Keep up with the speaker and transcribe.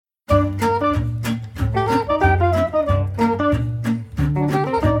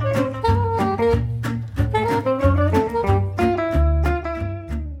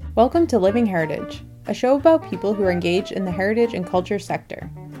Welcome to Living Heritage, a show about people who are engaged in the heritage and culture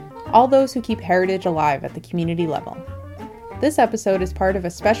sector, all those who keep heritage alive at the community level. This episode is part of a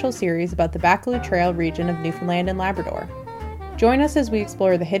special series about the Baccalieu Trail region of Newfoundland and Labrador. Join us as we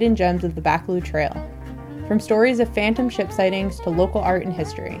explore the hidden gems of the Baccalieu Trail, from stories of phantom ship sightings to local art and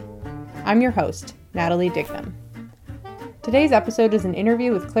history. I'm your host, Natalie Dignam. Today's episode is an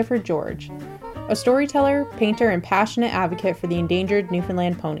interview with Clifford George, a storyteller, painter, and passionate advocate for the endangered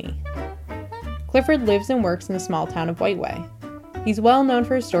Newfoundland pony. Clifford lives and works in the small town of Whiteway. He's well known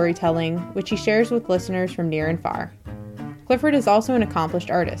for his storytelling, which he shares with listeners from near and far. Clifford is also an accomplished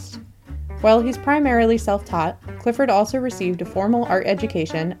artist. While he's primarily self-taught, Clifford also received a formal art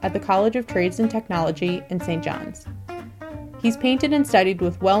education at the College of Trades and Technology in St. John's. He's painted and studied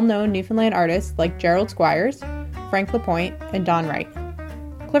with well-known Newfoundland artists like Gerald Squires, Frank Lapointe, and Don Wright.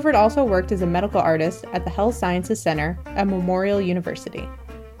 Clifford also worked as a medical artist at the Health Sciences Center at Memorial University.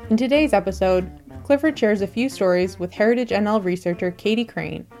 In today's episode, Clifford shares a few stories with Heritage NL researcher Katie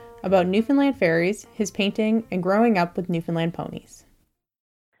Crane about Newfoundland fairies, his painting, and growing up with Newfoundland ponies.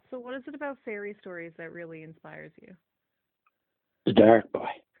 So what is it about fairy stories that really inspires you? The dark, boy.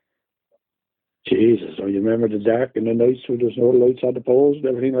 Jesus, oh, you remember the dark and the nights where there's no lights on the poles and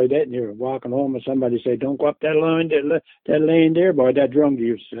everything like that, and you're walking home and somebody say, don't go up that line, that lane there, boy, that drum you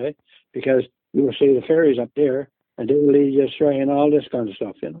used to say, because you will see the fairies up there, and they will lead you astray and all this kind of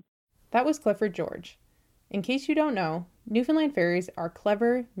stuff, you know. That was Clifford George. In case you don't know, Newfoundland fairies are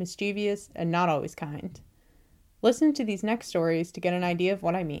clever, mischievous, and not always kind. Listen to these next stories to get an idea of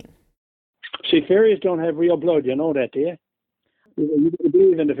what I mean. See, fairies don't have real blood, you know that, do you? You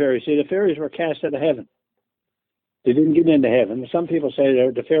believe in the fairies. See, the fairies were cast out of heaven. They didn't get into heaven. Some people say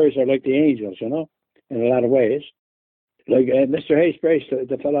the fairies are like the angels, you know, in a lot of ways. Like Mr. Hayes Brace,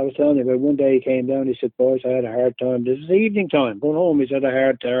 the fellow I was telling you about, one day he came down, he said, boys, I had a hard time. This is evening time. Going home, he said, I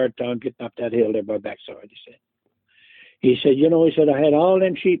had a hard time getting up that hill there by backside, he said. He said, you know, he said, I had all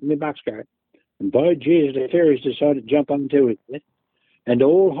them sheep in my boxcart. And by Jesus, the fairies decided to jump onto it. And the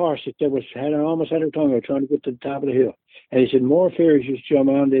old horse that almost had her tongue out trying to get to the top of the hill. And he said, more fairies used to jump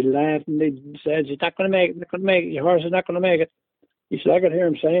on. They laughed and they said, he's not going to make it, not going to make it. Your horse is not going to make it. He said, I could hear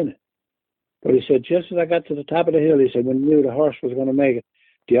him saying it. But he said, just as I got to the top of the hill, he said, when he knew the horse was going to make it,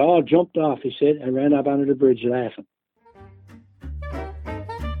 they all jumped off, he said, and ran up onto the bridge laughing.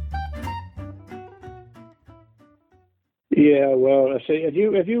 Yeah, well, I say,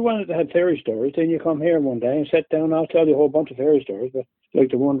 if you wanted to have fairy stories, then you come here one day and sit down. I'll tell you a whole bunch of fairy stories, but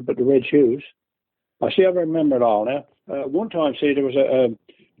like the one about the red shoes. I remember it all now. One time, see, there was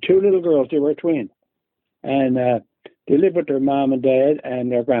two little girls. They were twins, and they lived with their mom and dad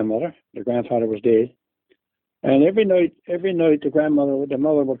and their grandmother. Their grandfather was dead. And every night, the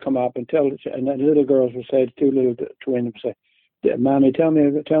mother would come up and and the little girls would say, the two little twins would say, Mommy, tell me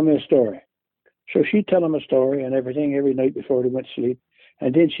a story. So she'd tell them a story and everything every night before they went to sleep.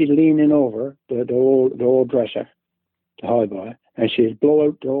 And then she'd lean in over the old dresser, the high boy, and she'd blow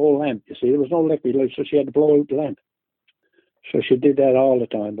out the old lamp. You see, there was no electric light, so she had to blow out the lamp. So she did that all the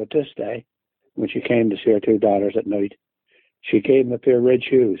time. But this day, when she came to see her two daughters at night, she gave them a pair of red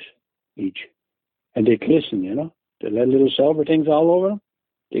shoes each. And they glistened, you know. They had little silver things all over them.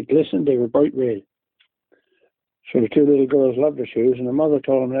 They glistened. They were bright red. So the two little girls loved their shoes, and the mother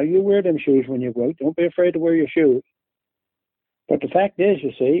told them, now you wear them shoes when you go out. Don't be afraid to wear your shoes. But the fact is,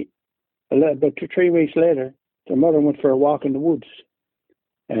 you see, about 3 weeks later, the mother went for a walk in the woods,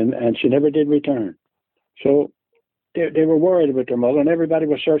 and she never did return. So they were worried about their mother, and everybody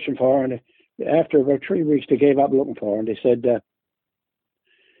was searching for her. And after about 3 weeks, they gave up looking for her, and they said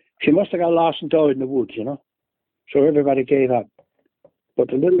she must have got lost and died in the woods, you know. So everybody gave up. But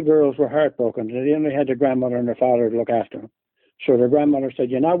the little girls were heartbroken. They only had their grandmother and their father to look after them. So their grandmother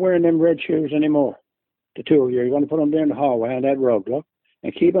said, you're not wearing them red shoes anymore. The two of you, you're going to put them there in the hallway on that rug, look,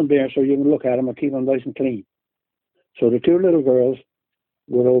 and keep them there so you can look at them and keep them nice and clean. So the two little girls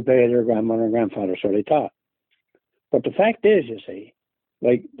would obey their grandmother and grandfather, so they thought. But the fact is, you see,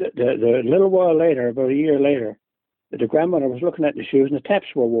 like the little while later, about a year later, the grandmother was looking at the shoes and the taps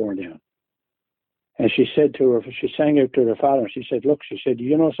were worn down. And she said to her, she sang out to her father, she said, look, she said,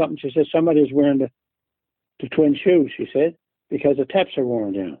 you know something? She said, somebody's wearing the twin shoes, she said, because the taps are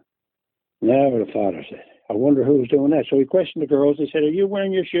worn down. Now the father said, I wonder who's doing that. So he questioned the girls. He said, are you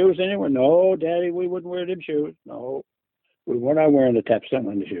wearing your shoes anywhere? No, Daddy, we wouldn't wear them shoes. No, we were not wearing the taps down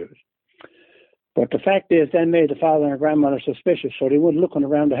on the shoes. But the fact is, that made the father and grandmother suspicious, so they went looking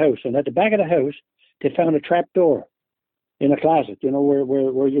around the house. And at the back of the house, they found a trap door in a closet, you know,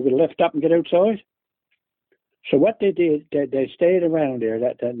 where you could lift up and get outside. So what they did, they stayed around there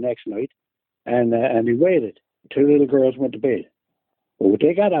that next night, and they waited. Two little girls went to bed. Well,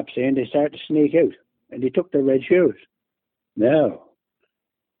 they got up, saying they started to sneak out, and they took their red shoes. Now,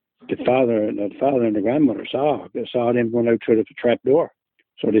 the father and the grandmother saw them going out through the trap door.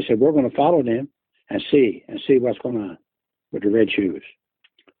 So they said, we're going to follow them and see what's going on with the red shoes.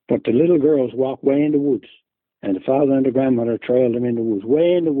 But the little girls walked way in the woods, and the father and the grandmother trailed them in the woods,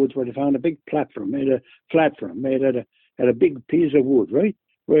 way in the woods, where they found a big platform made out of a big piece of wood,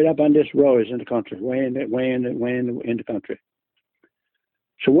 right up on this rise in the country, way in the country.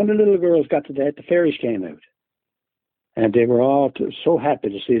 So when the little girls got to that, the fairies came out, and they were all so happy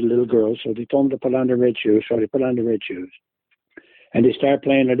to see the little girls. So they told them to put on their red shoes. So they put on the red shoes, and they started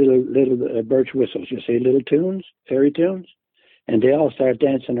playing their little birch whistles. You see, little tunes, fairy tunes, and they all started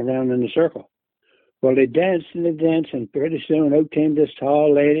dancing around in a circle. Well, they danced, and pretty soon out came this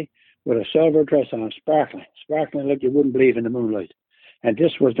tall lady with a silver dress on, sparkling like you wouldn't believe in the moonlight. And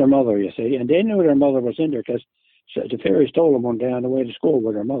this was their mother, you see, and they knew their mother was in there because the fairies told them one day on the way to school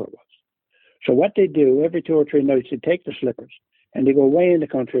where their mother was. So what they do, every 2 or 3 nights, they take their slippers, and they go way in the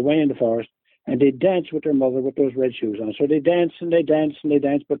country, way in the forest, and they dance with their mother with those red shoes on. So they dance,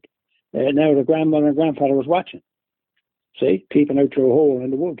 but now the grandmother and grandfather was watching, see, peeping out through a hole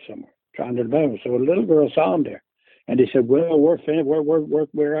in the wood somewhere, trying to bounce. So the little girl saw them there, and they said, well,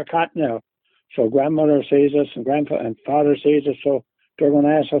 we're caught now. So grandmother sees us, and grandfather and father sees us, so they're going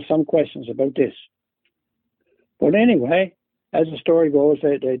to ask us some questions about this. But anyway, as the story goes,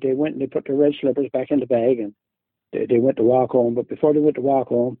 they went and they put their red slippers back in the bag, and they went to walk home. But before they went to walk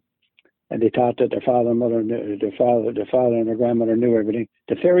home, and they thought that their father and mother knew, their father and their grandmother knew everything,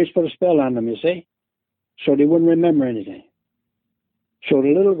 the fairies put a spell on them, you see, so they wouldn't remember anything. So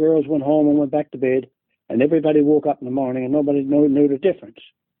the little girls went home and went back to bed, and everybody woke up in the morning, and nobody knew the difference,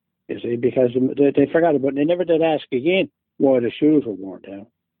 you see, because they forgot about it. They never did ask again why the shoes were worn down.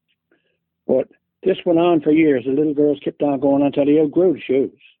 But this went on for years. The little girls kept on going until they outgrew the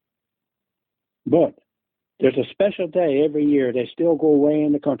shoes. But there's a special day every year. They still go away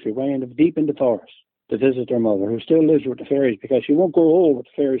in the country, deep in the forest, to visit their mother, who still lives with the fairies, because she won't grow old with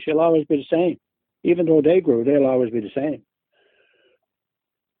the fairies. She'll always be the same. Even though they grew, they'll always be the same.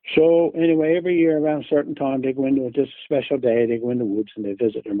 So anyway, every year around a certain time, they go into this special day. They go in the woods and they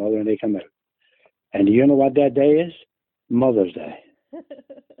visit their mother, and they come out. And do you know what that day is? Mother's Day.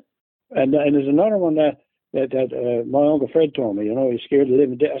 And there's another one that my Uncle Fred told me, he's scared to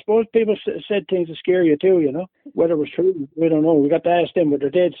live in death. I suppose people said things to scare you too, whether it was true, we don't know. We got to ask them, but they're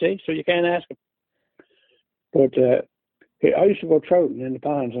dead, see, so you can't ask them. But I used to go trouting in the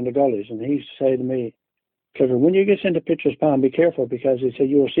ponds and the gullies, and he used to say to me, Clifford, when you get into Pitcher's Pond, be careful, because he said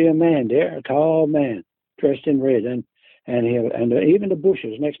you will see a man there, a tall man, dressed in red, and even the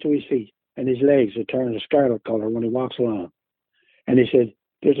bushes next to his feet and his legs will turn a scarlet color when he walks along. And he said,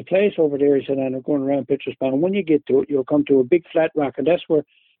 there's a place over there, he said, and I'm going around Pitcher's Pond. And when you get to it, you'll come to a big flat rock, and that's where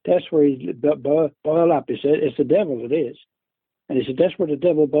he boil up. He said, it's the devil, it is. And he said, that's where the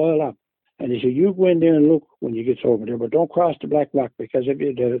devil boil up. And he said, you go in there and look when you get over there, but don't cross the black rock, because if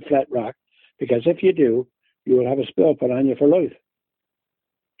you do, the flat rock, because if you do, you will have a spell put on you for life.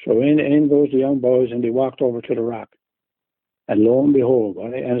 So in goes the young boys, and they walked over to the rock. And lo and behold,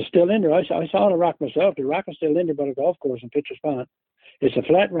 and it's still in there. I saw the rock myself. The rock is still in there by the golf course in Pitcher's Pond. It's a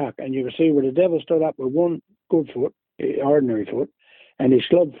flat rock, and you can see where the devil stood up with one good foot, ordinary foot, and his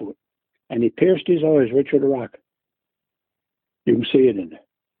club foot. And he pierced his eyes right through the rock. You can see it in there.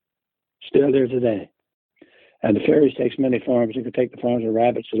 Still there today. And the fairies takes many forms. You can take the forms of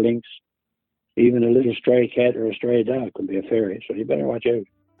rabbits, the lynx, even a little stray cat or a stray dog can be a fairy. So you better watch out.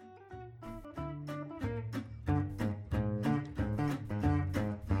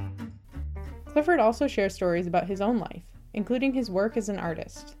 Clifford also shares stories about his own life, including his work as an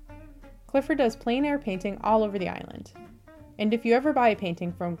artist. Clifford does plein air painting all over the island. And if you ever buy a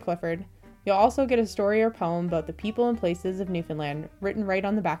painting from Clifford, you'll also get a story or poem about the people and places of Newfoundland written right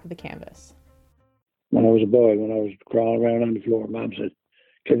on the back of the canvas. When I was a boy, when I was crawling around on the floor, Mom said,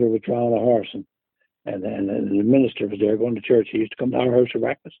 Clifford was drawing a horse, and the minister was there going to church. He used to come to our house for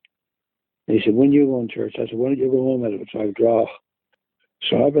breakfast. And he said, when you go to church? I said, why don't you go home with it? So I would draw.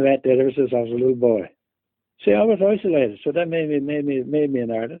 So I've been at that ever since I was a little boy. See, I was isolated, so that made me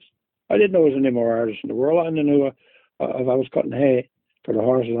an artist. I didn't know there was any more artists in the world. I knew if I was cutting hay for the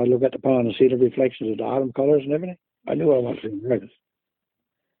horses, I'd look at the pond and see the reflections of the autumn colors and everything. I knew I wanted to be an artist.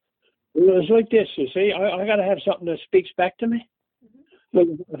 Well, it's like this, you see. I got to have something that speaks back to me. Look,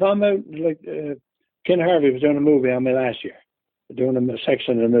 if I'm out, Ken Harvey was doing a movie on me last year, doing a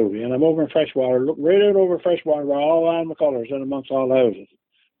section of the movie, and I'm over in Freshwater, look right out over Freshwater where all animal colours and amongst all the houses,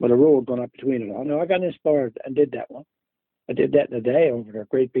 with a road going up between it all. Now, I got inspired and did that one. I did that in a day over there,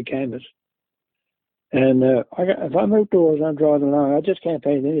 great big canvas. And if I'm outdoors, I'm driving along, I just can't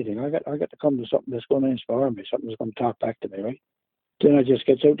paint anything. I got to come to something that's going to inspire me, something that's going to talk back to me, right? Then I just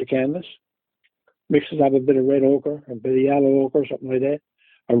gets out the canvas, mixes up a bit of red ochre, a bit of yellow ochre, something like that.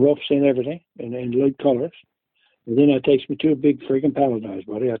 I roughs in everything in light colours. And then it takes me two big freaking pallet knives,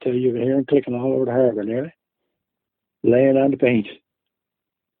 buddy. I tell you, you can hear them clicking all over the harbour nearly, laying on the paint.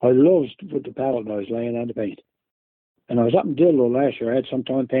 I love to put the pallet knives laying on the paint. And I was up in Dildo last year. I had some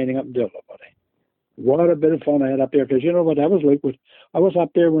time painting up in Dildo, buddy. What a bit of fun I had up there, because you know what that was like? I was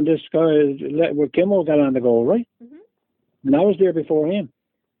up there when this guy, when Kimmel got on the goal, right? Mm-hmm. And I was there before him.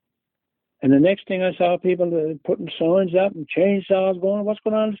 And the next thing I saw people putting signs up and chainsaws going, what's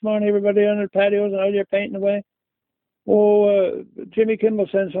going on this morning? Everybody on their patios and out there painting away. Oh, Jimmy Kimmel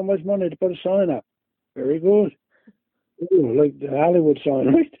sent so much money to put a sign up. Very good. Ooh, like the Hollywood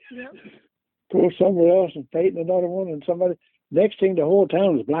sign, right? Yeah. Go somewhere else and paint another one, and somebody. Next thing, the whole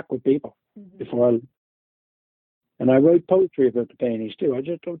town is black with people. Mm-hmm. And I write poetry about the paintings too. I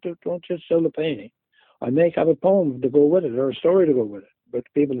just don't just sell the painting. I make up a poem to go with it, or a story to go with it, but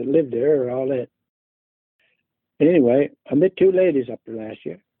the people that live there or all that. Anyway, I met two ladies up there last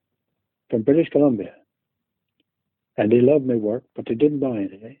year from British Columbia. And they loved my work, but they didn't buy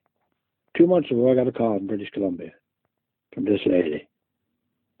anything. 2 months ago, I got a call from British Columbia from this lady,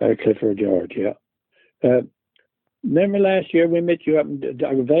 Clifford George, yeah. Remember last year we met you up,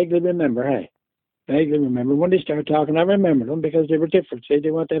 I vaguely remember, when they started talking, I remember them because they were different. Say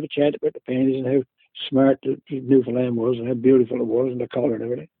they wanted to have a chat about the paintings and how smart the Newfoundland was and how beautiful it was and the colour and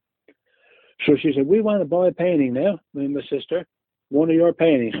everything. So she said, we want to buy a painting now, me and my sister, one of your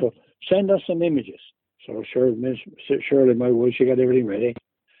paintings, so send us some images. So Shirley, my wife, she got everything ready,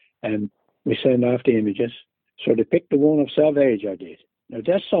 and we send off the images. So they picked the one of Salvage I did. Now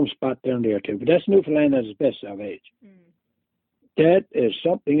that's some spot down there too, but that's Newfoundland at its best, Salvage. Mm. That is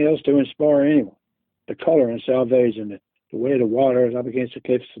something else to inspire anyone. The colour in Salvage and the way the water is up against the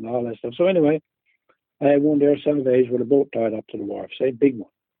cliffs and all that stuff. So anyway, I had one there, Salvage, with a boat tied up to the wharf, say big one.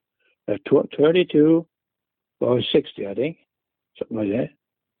 32 by 60, I think, something like that.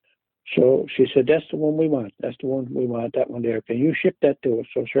 So she said, that's the one we want. That's the one we want, that one there. Can you ship that to us?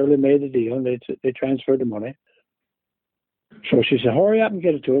 So Shirley made the deal, and they transferred the money. So she said, hurry up and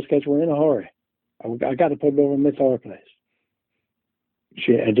get it to us, because we're in a hurry. I got to put it over in my fireplace.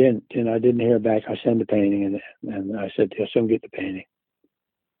 I didn't hear back. I sent the painting, and I said, yes, I'll get the painting.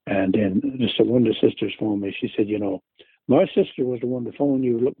 And then one of the sisters phoned me. She said, my sister was the one to phone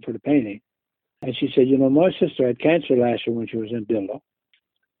you looking for the painting. And she said, my sister had cancer last year when she was in Dildo.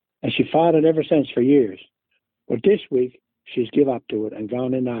 And she fought it ever since for years. But this week, she's give up to it and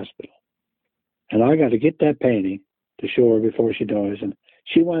gone in the hospital. And I got to get that painting to show her before she dies. And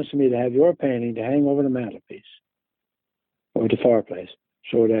she wants me to have your painting to hang over the mantelpiece or the fireplace,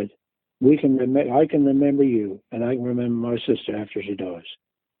 so that I can remember you, and I can remember my sister after she dies.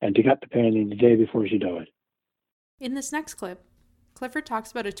 And to get the painting the day before she died. In this next clip, Clifford talks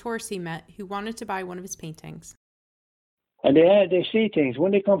about a tourist he met who wanted to buy one of his paintings. And they see things.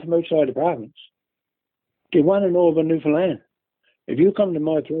 When they come from outside the province, they want to know about Newfoundland. If you come to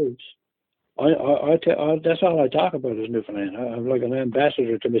my place, that's all I talk about is Newfoundland. I'm like an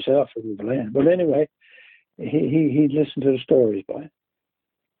ambassador to myself for Newfoundland. But anyway, he listened to the stories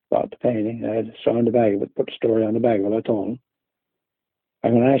about the painting. I had signed the bag of it, put the story on the bag. Well, I told him,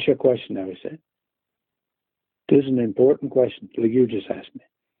 I'm going to ask you a question now, he said. This is an important question, like you just asked me.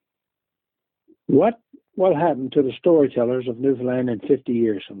 What will happen to the storytellers of Newfoundland in 50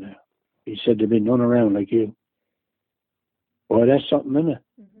 years from now? He said there'll be none around like you. Boy, that's something, isn't it?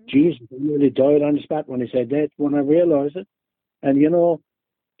 Mm-hmm. Jesus, I nearly died on the spot when he said that, when I realized it. And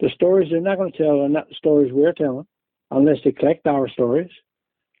the stories they're not going to tell are not the stories we're telling, unless they collect our stories.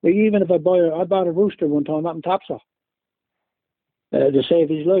 Like even if I bought a rooster one time up in Topsail. To save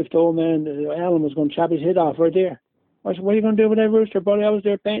his life, the old man, Alan, was going to chop his head off right there. I said, what are you going to do with that rooster, buddy? I was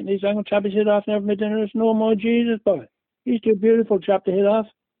there painting these. I'm going to chop his head off and have my dinner. It's no more Jesus, boy. He's too beautiful to chop the head off.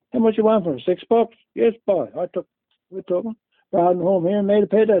 How much you want for him? $6? Yes, boy. We took him, brought him home here and made a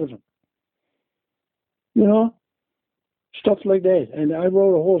pet out of him. Stuff like that. And I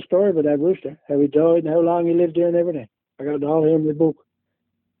wrote a whole story about that rooster, how he died and how long he lived there and everything. I got it all here in my book.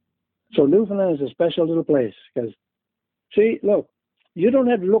 So Newfoundland is a special little place because, see, look, you don't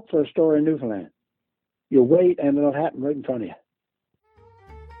have to look for a story in Newfoundland. You wait and it'll happen right in front of you.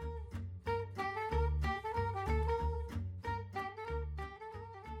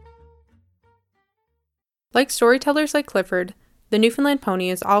 Like storytellers like Clifford, the Newfoundland pony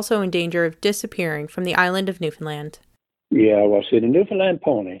is also in danger of disappearing from the island of Newfoundland. Yeah, well, see, the Newfoundland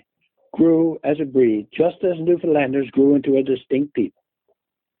pony grew as a breed just as Newfoundlanders grew into a distinct people.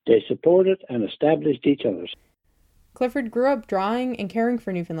 They supported and established each other. Clifford grew up drawing and caring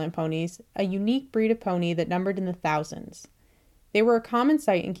for Newfoundland ponies, a unique breed of pony that numbered in the thousands. They were a common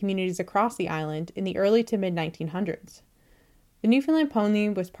sight in communities across the island in the early to mid-1900s. The Newfoundland pony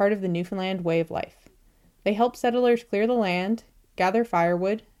was part of the Newfoundland way of life. They helped settlers clear the land, gather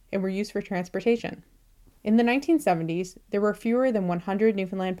firewood, and were used for transportation. In the 1970s, there were fewer than 100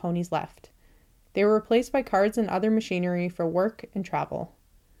 Newfoundland ponies left. They were replaced by carts and other machinery for work and travel.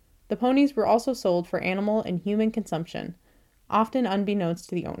 The ponies were also sold for animal and human consumption, often unbeknownst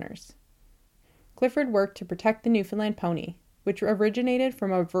to the owners. Clifford worked to protect the Newfoundland pony, which originated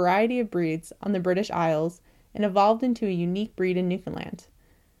from a variety of breeds on the British Isles and evolved into a unique breed in Newfoundland.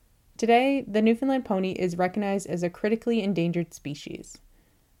 Today, the Newfoundland pony is recognized as a critically endangered species.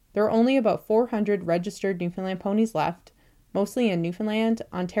 There are only about 400 registered Newfoundland ponies left, mostly in Newfoundland,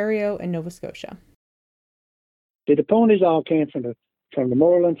 Ontario, and Nova Scotia. The ponies all came from the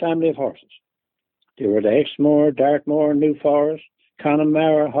Moreland family of horses. They were the Exmoor, Dartmoor, New Forest,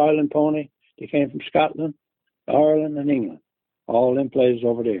 Connemara, Highland pony. They came from Scotland, Ireland, and England, all in places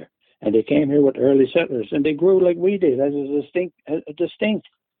over there. And they came here with early settlers, and they grew like we did, as a distinct,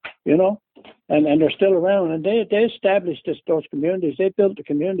 you know. And they're still around, and they established those communities. They built the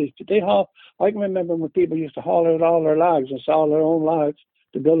communities. I can remember when people used to haul out all their logs and sell their own logs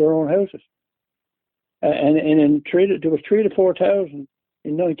to build their own houses. And there was 3,000 to 4,000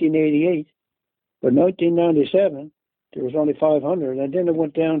 in 1988, but 1997 there was only 500, and then it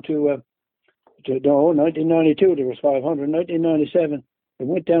went down to 1992 there was 500. 1997 it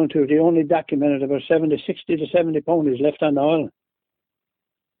went down to they only documented about 60 to 70 ponies left on the island.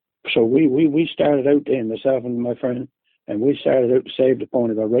 So we started out then, myself and my friend, and we started out to save the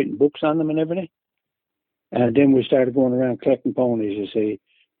pony by writing books on them and everything. And then we started going around collecting ponies, you see,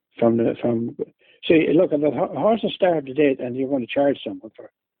 look, if a horse is starved to death and you're going to charge someone for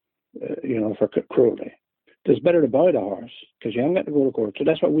cruelty, it's better to buy the horse because you haven't got to go to court. So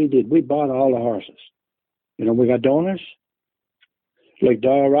that's what we did. We bought all the horses. You know, we got donors like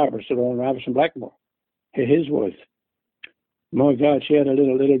Doyle Roberts, that owned Robertson Blackmore, his wife. My God, she had a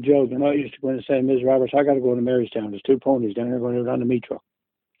little joke, and I used to go in and say, Ms. Roberts, I got to go to Marystown. There's 2 ponies down there going to run the meat truck.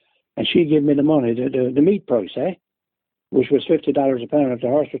 And she'd give me the money, the meat price, which was $50 a pound. If the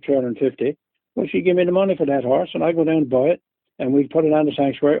horse was $350, well, she'd give me the money for that horse, and I'd go down and buy it, and we'd put it on the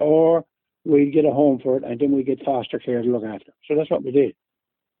sanctuary, or we'd get a home for it, and then we'd get foster care to look after it. So that's what we did.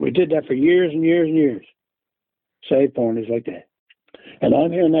 We did that for years and years and years. Save ponies like that. And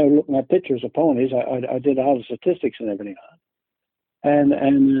I'm here now looking at pictures of ponies. I did all the statistics and everything on.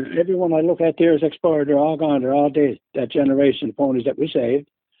 And everyone I look at there is expired. They're all gone. They're all dead. That generation of ponies that we saved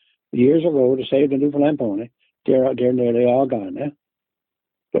years ago to save the Newfoundland pony, they're nearly all gone now.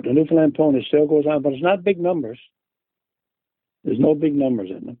 But the Newfoundland pony still goes on, but it's not big numbers. There's no big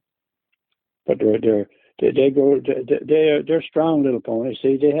numbers in them. But they're strong little ponies.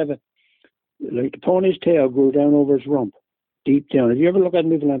 See, they have like the pony's tail grew down over its rump, deep down. If you ever look at a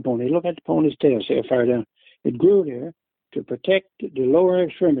Newfoundland pony, look at the pony's tail, see how far down. It grew there to protect the lower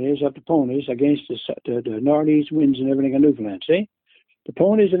extremities of the ponies against the northeast winds and everything in Newfoundland, see? The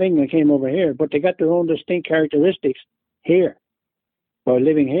ponies in England came over here, but they got their own distinct characteristics here by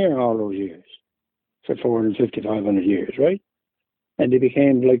living here all those years, for 450, 500 years, right? And they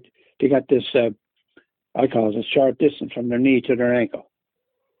became like, they got this, I call it short distance from their knee to their ankle,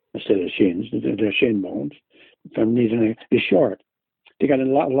 instead of shins, their shin bones, from knee to ankle, is short. They got a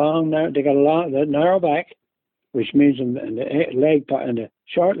long, narrow back, which means the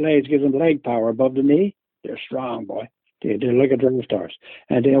short legs give them leg power above the knee. They're strong, boy. They're like a drove horse.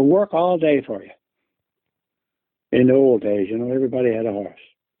 And they'll work all day for you. In the old days, everybody had a horse.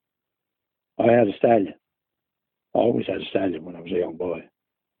 I had a stallion. I always had a stallion when I was a young boy.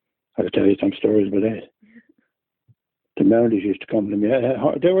 I could tell you some stories about that. The Mounties used to come to me.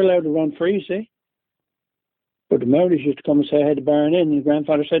 They were allowed to run free, see? But the Mounties used to come and say I had to barn in. And the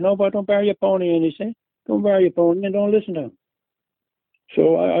grandfather said, no, boy, don't bar your pony in, he said. Don't bury your pony and don't listen to him.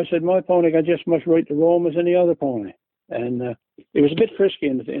 So I said, my pony got just as much right to roam as any other pony. And it was a bit frisky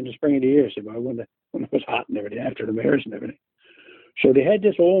in the spring of the year, so when it was hot and everything, after the mares and everything. So they had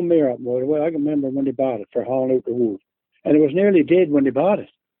this old mare up, boy. Well, I can remember when they bought it for hauling out the wood. And it was nearly dead when they bought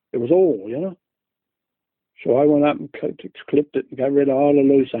it. It was old, So I went up and clipped it and got rid of all the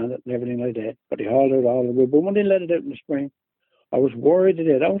loose on it and everything like that. But they hauled out all the wood. But when they let it out in the spring, I was worried to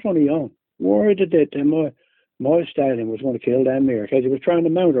death. I was only young. Worried to death that my stallion was going to kill that mare because he was trying to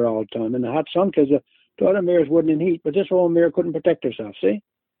mount her all the time in the hot sun because the other mares wasn't in heat, but this old mare couldn't protect herself, see?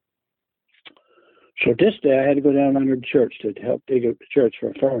 So this day I had to go down under the church to help dig up the church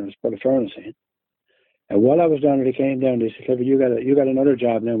for a furnace, put a furnace in. And while I was down there, they came down. They said, Clifford, you got another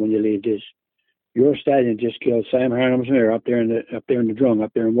job now when you leave this. Your stallion just killed Sam Harnham's mare up there in the drum,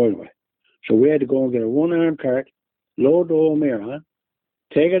 up there in Wildway. So we had to go and get a one-arm cart, load the whole mare on,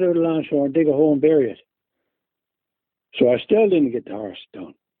 take it to the longshore and dig a hole and bury it. So I still didn't get the horse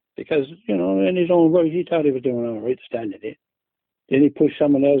done. Because, in his own way, he thought he was doing all right, the stallion did. Then he pushed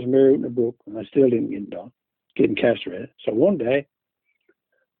someone else's mare out in the brook, and I still didn't get it done, getting castrated. So one day,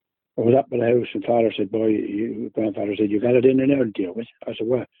 I was up at the house, and Father said, Grandfather said, you got it in there now to deal with. I said,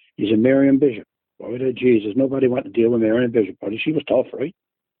 what? He said, Marion Bishop. Boy, Jesus, nobody wanted to deal with Marion Bishop, buddy. She was tough, right?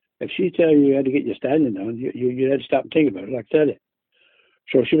 If she tell you had to get your stallion done, you had to stop and think about it, I tell you.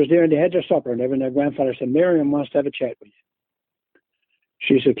 So she was there, and they had their supper, and their grandfather said, Marion wants to have a chat with you.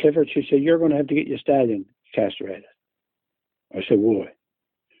 She said, Clifford, she said, you're going to have to get your stallion castrated. I said, why?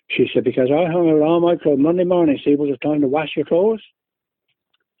 She said, because I hung out all my clothes. Monday morning, see, was it time to wash your clothes?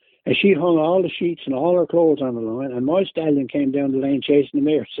 And she hung all the sheets and all her clothes on the line, and my stallion came down the lane chasing the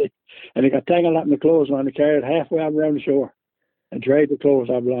mare, see? And he got tangled up in the clothes line and carried halfway up around the shore and dragged the clothes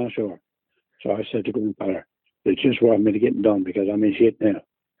up along shore. So I said to Grandfather, they just want me to get them done because I'm in shit now.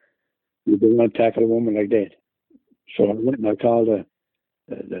 You don't want to tackle a woman like that. So I went and I called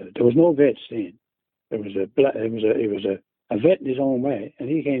there was no vet staying. It was a vet in his own way, and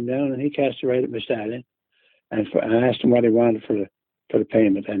he came down and he castrated my stallion, and I asked him what he wanted for the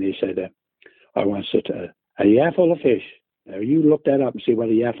payment, and he said, I want a yaffle of fish. Now you look that up and see what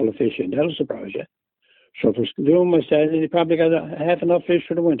a yaffle of fish is. That'll surprise you. So for doing my stallion, he probably got half enough fish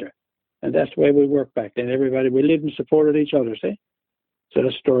for the winter, and that's the way we worked back then. Everybody, we lived and supported each other. See, so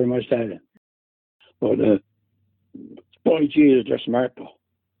that's the story of my stallion. But boy, Jesus, they're smart though.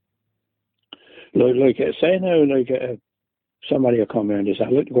 Like say now, somebody will come here and they say,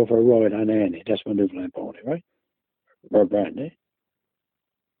 I'd like to go for a ride on Annie. That's my Newfoundland pony, right? Or Brandy.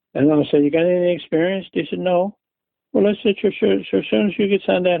 And I'll say, you got any experience? They said, no. Well, I said, sure, as soon as she gets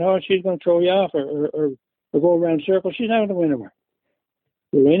on that horse, she's going to throw you off or go around in circles. She's not going to win anywhere.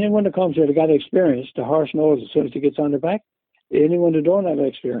 Well, anyone that comes here that got experience, the horse knows as soon as he gets on the back. Anyone that don't have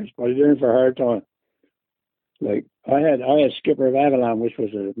experience, but they're in for a hard time. Like, I had Skipper of Avalon, which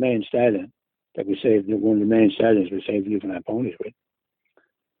was a main stallion that we saved, one of the main stallions we saved Newfoundland ponies with.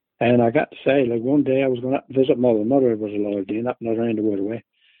 And I got to say, like, one day I was going to visit Mother. Mother was a Lord Dean up another end of the Woodaway.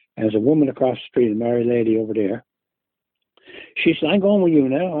 And there's a woman across the street, a married lady over there. She said, I'm going with you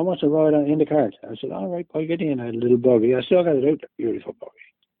now. I want to ride in the cart. I said, all right, boy, get in. I had a little buggy. I still got it out there, beautiful buggy.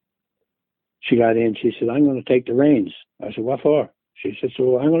 She got in. She said, I'm going to take the reins. I said, what for? She said,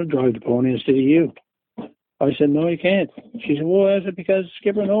 so I'm going to drive the pony instead of you. I said, no, you can't. She said, well, I said, because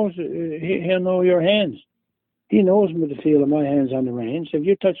Skipper knows, he'll know your hands. He knows me the feel of my hands on the reins. If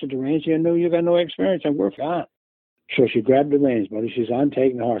you touch the reins, you know you got no experience, and we're gone. So she grabbed the reins, buddy. She said, I'm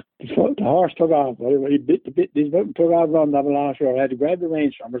taking the horse. The horse took off, buddy. He bit, took off running up a long shore. I had to grab the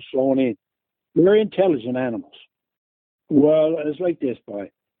reins from her, slowing in. Very intelligent animals. Well, it's like this, boy.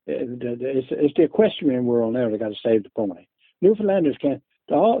 It's the equestrian world now. They got to save the pony. Newfoundlanders can't.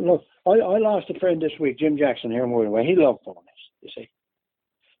 Look, I lost a friend this week, Jim Jackson here in Woodaway. He loved ponies, you see.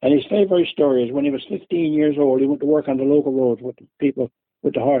 And his favorite story is when he was 15 years old, he went to work on the local roads with the people,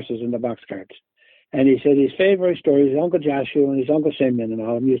 with the horses and the box carts. And he said his favorite story is Uncle Joshua and his Uncle Simeon and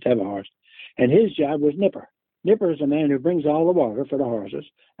all of them used to have a horse. And his job was Nipper. Nipper is the man who brings all the water for the horses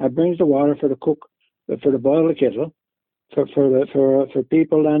and brings the water for the cook, for the boil the kettle, for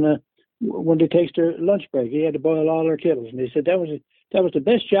people. And when they takes their lunch break, he had to boil all their kettles. And he said that was the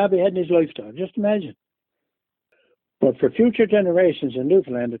best job he had in his lifetime. Just imagine. But for future generations in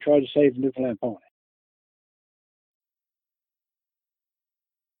Newfoundland to try to save the Newfoundland pony.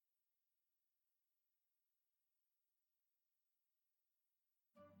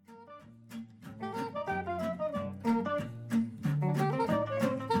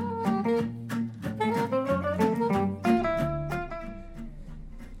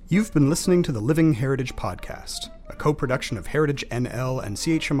 You've been listening to the Living Heritage Podcast, a co-production of Heritage NL and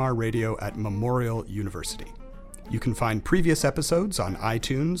CHMR Radio at Memorial University. You can find previous episodes on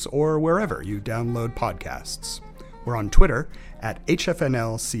iTunes or wherever you download podcasts. We're on Twitter at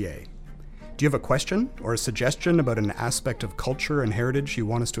HFNLCA. Do you have a question or a suggestion about an aspect of culture and heritage you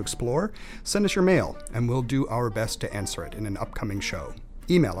want us to explore? Send us your mail, and we'll do our best to answer it in an upcoming show.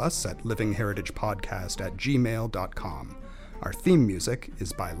 Email us at livingheritagepodcast@gmail.com. Our theme music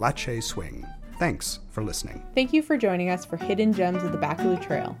is by Lache Swing. Thanks for listening. Thank you for joining us for Hidden Gems of the Baccalieu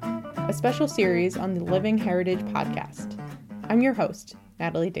Trail, a special series on the Living Heritage Podcast. I'm your host,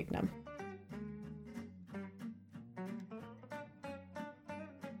 Natalie Dignam.